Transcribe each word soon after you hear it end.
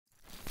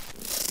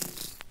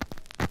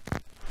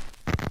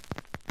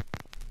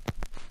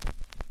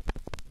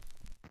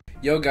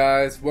Yo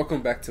guys,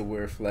 welcome back to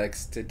Weird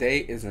Flex. Today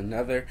is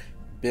another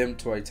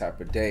Bimtoy type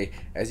of day.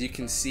 As you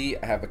can see,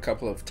 I have a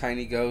couple of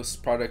Tiny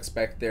Ghost products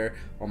back there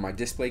on my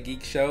Display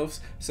Geek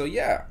shelves. So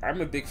yeah,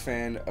 I'm a big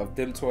fan of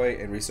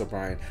Bimtoy and Reese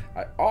O'Brien.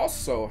 I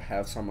also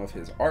have some of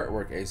his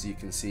artwork, as you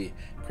can see.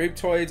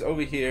 Creeptoids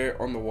over here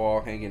on the wall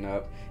hanging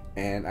up,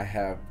 and I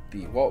have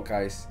the Walt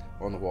guys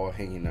on the wall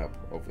hanging up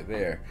over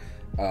there.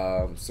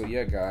 So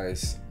yeah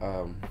guys,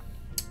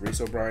 Reese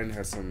O'Brien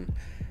has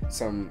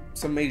some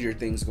major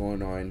things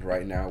going on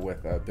right now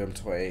with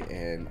Bimtoy,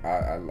 and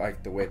I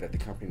like the way that the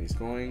company is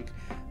going.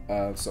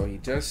 So he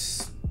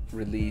just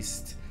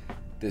released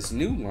this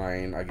new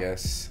line, I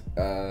guess,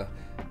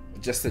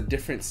 just a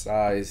different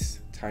size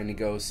Tiny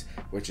Ghost,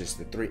 which is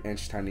the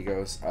 3-inch Tiny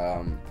Ghost.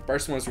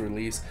 First ones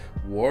released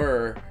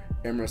were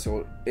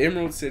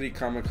Emerald City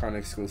Comic Con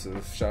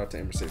exclusive. Shout out to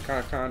Emerald City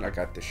Comic Con. I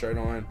got the shirt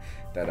on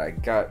that I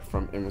got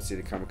from Emerald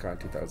City Comic Con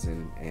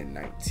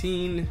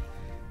 2019.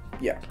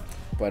 Yeah,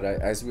 but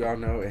as we all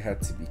know, it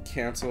had to be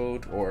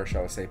canceled, or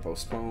shall I say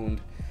postponed,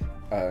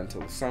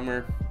 until the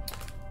summer.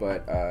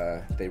 But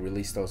they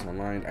released those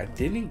online. I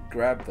didn't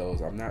grab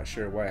those. I'm not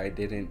sure why I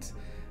didn't.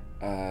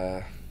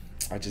 I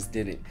just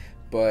didn't.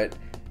 But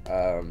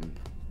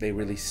they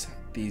released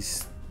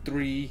these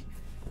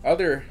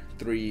other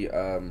three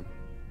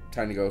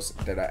Tiny Ghosts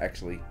that I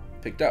actually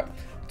picked up.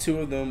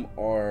 2 of them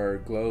are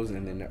glows,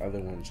 and then the other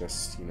one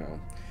just,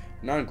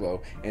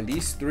 non-glow. And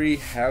these 3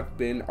 have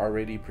been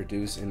already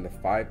produced in the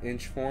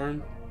 5-inch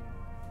form,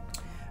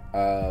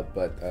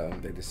 but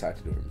they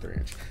decided to do it in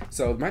 3-inch.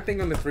 So my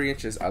thing on the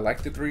 3-inch is I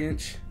like the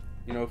 3-inch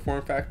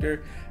form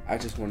factor. I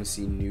just want to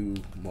see new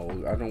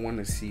molds. I don't want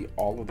to see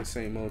all of the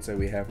same molds that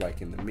we have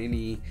like in the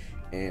mini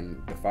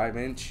and the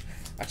 5-inch.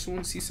 I just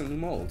want to see some new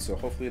molds, so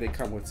hopefully they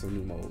come with some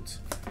new molds.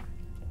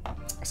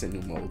 I said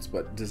new molds,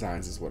 but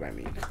designs is what I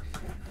mean.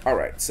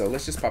 Alright, so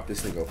let's just pop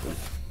this thing open.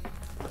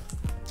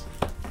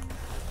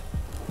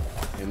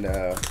 And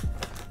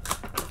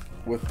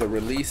with the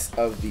release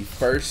of the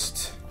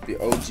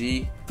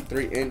OG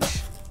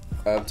 3-inch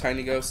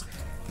Tiny Ghost,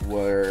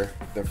 were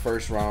the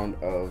first round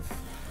of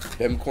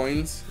Bim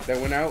coins that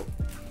went out,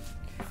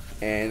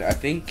 and I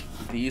think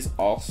these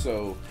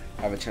also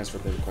have a chance for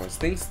Bim coins.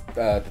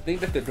 The thing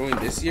that they're doing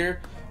this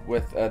year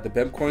with the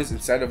Bim coins,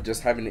 instead of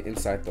just having it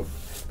inside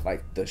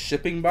the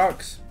shipping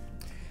box,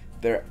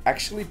 they're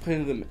actually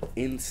putting them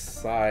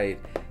inside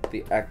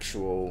the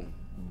actual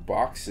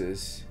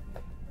boxes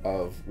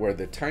of where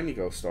the Tiny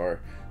Ghosts are.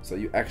 So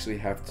you actually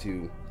have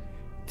to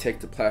take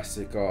the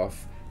plastic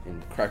off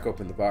and crack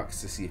open the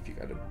box to see if you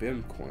got a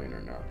Bim coin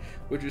or not,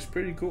 which is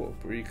pretty cool.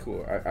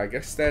 I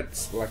guess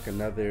that's like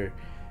another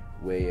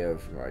way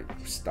of like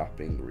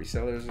stopping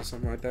resellers or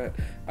something like that.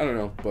 I don't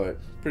know, but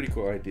pretty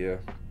cool idea.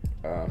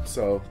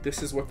 So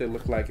this is what they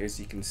look like. As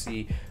you can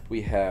see,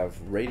 we have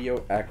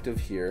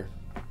radioactive here.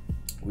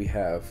 We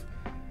have,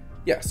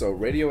 yeah, so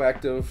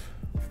radioactive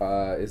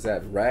is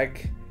that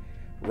Ranka?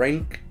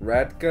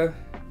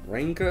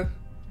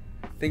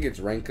 I think it's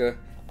Ranka.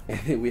 And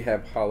then we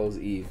have Hollow's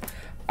Eve.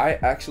 I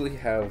actually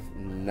have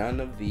none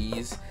of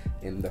these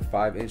in the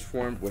 5-inch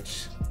form,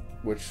 which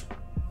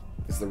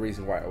is the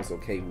reason why I was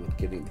okay with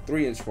getting the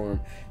 3-inch form,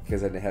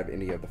 because I didn't have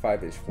any of the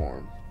 5-inch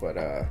form. But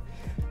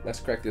let's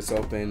crack this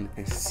open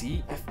and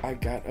see if I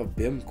got a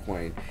Bim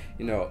coin.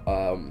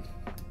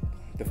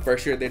 The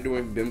first year they're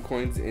doing Bim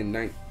coins in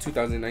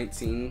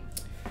 2019,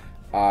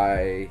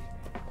 I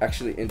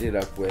actually ended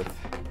up with,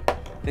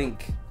 I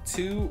think,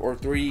 2 or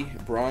 3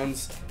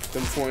 bronze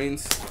Bim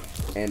coins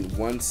and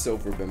 1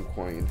 silver Bim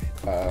coin.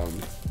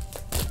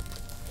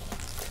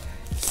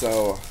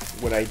 So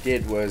what I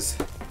did was,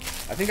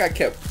 I think I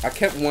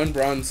kept 1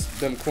 bronze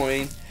Bim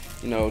coin,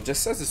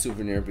 just as a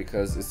souvenir,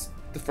 because it's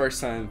the first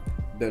time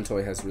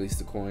Bimtoy has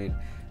released a coin.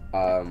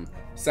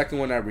 Second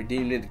one I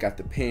redeemed it, got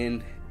the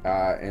pin,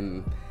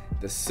 and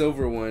the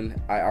silver one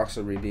I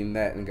also redeemed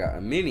that and got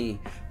a mini,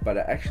 but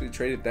I actually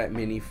traded that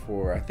mini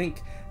for, I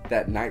think,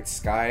 that night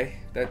sky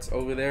that's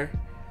over there,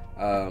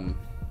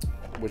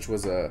 which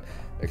was a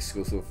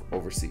exclusive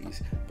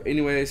overseas. But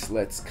anyways,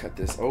 let's cut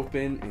this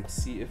open and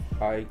see if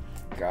I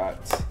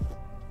got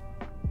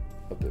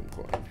a Bim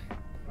coin.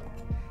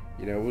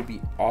 It would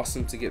be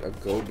awesome to get a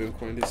gold Bim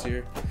coin this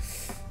year.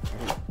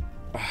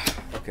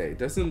 Okay, it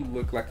doesn't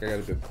look like I got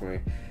a Bim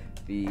coin.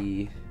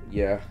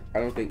 Yeah, I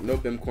don't think, no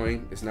Bim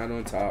coin. It's not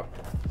on top.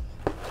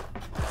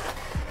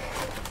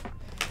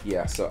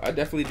 Yeah, so I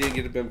definitely did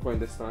get a Bim coin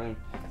this time,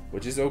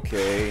 which is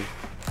okay.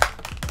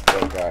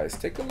 So guys,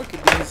 take a look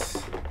at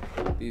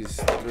these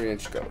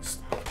 3-inch ghosts.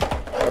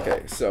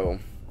 Okay, so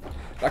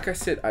like I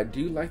said, I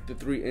do like the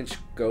 3-inch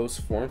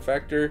ghost form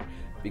factor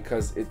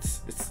because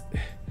it's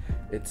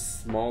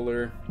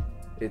smaller,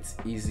 it's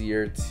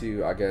easier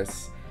to, I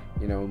guess,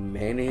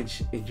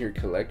 manage in your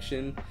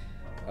collection.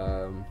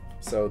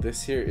 So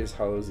this here is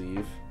Hollow's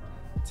Eve.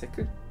 Take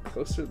a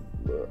closer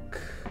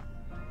look.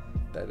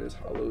 That is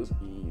Hollow's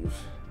Eve.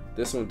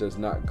 This one does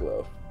not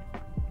glow.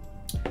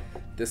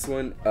 This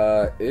one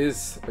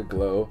is a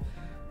glow.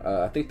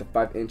 I think the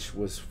 5-inch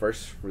was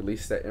first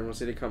released at Emerald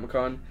City Comic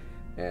Con,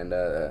 and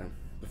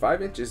the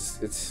 5-inch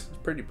it's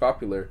pretty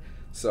popular,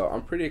 so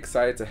I'm pretty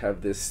excited to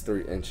have this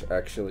 3-inch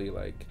actually.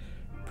 Like,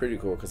 pretty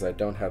cool because I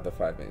don't have the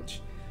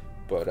 5-inch.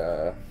 But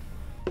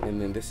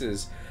and then this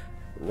is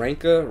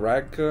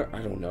Ragka,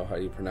 I don't know how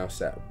you pronounce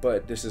that,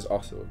 but this is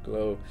also a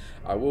glow.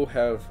 I will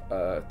have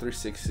a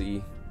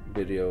 360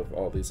 video of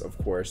all these, of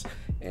course,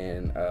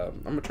 and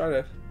I'm gonna try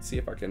to see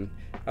if I can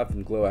have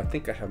them glow. I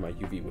think I have my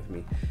UV with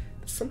me.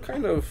 Some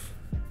kind of,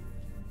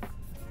 I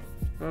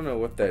don't know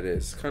what that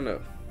is, kind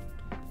of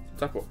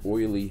type of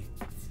oily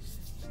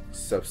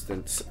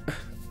substance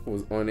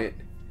was on it,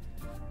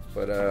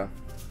 but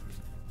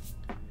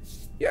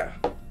yeah,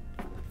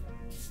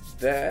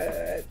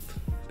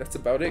 that's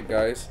about it,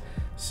 guys.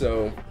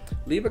 So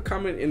leave a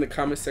comment in the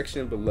comment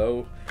section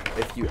below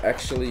if you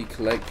actually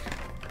collect,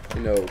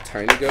 you know,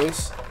 tiny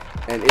ghosts,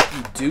 and if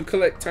you do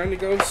collect tiny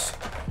ghosts,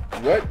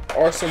 what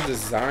are some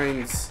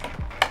designs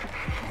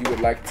you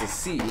would like to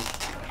see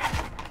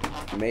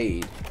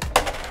made?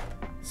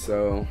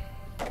 So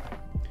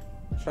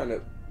I'm trying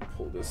to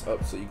pull this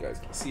up so you guys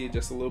can see it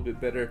just a little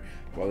bit better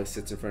while it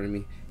sits in front of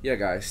me. Yeah,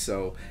 guys,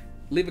 so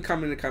leave a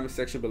comment in the comment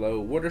section below.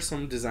 What are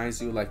some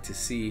designs you would like to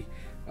see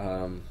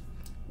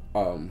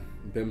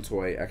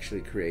Bimtoy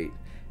actually create?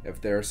 If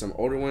there are some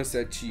older ones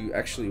that you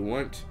actually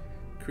want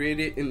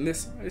created in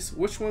this size,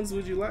 which ones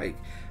would you like?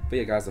 But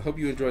yeah, guys, I hope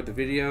you enjoyed the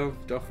video.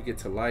 Don't forget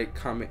to like,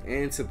 comment,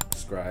 and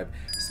subscribe.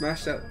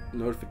 Smash that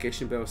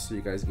notification bell so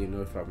you guys get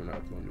notified when I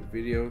upload new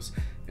videos.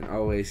 And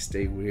always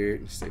stay weird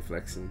and stay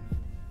flexing.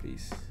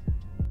 Peace.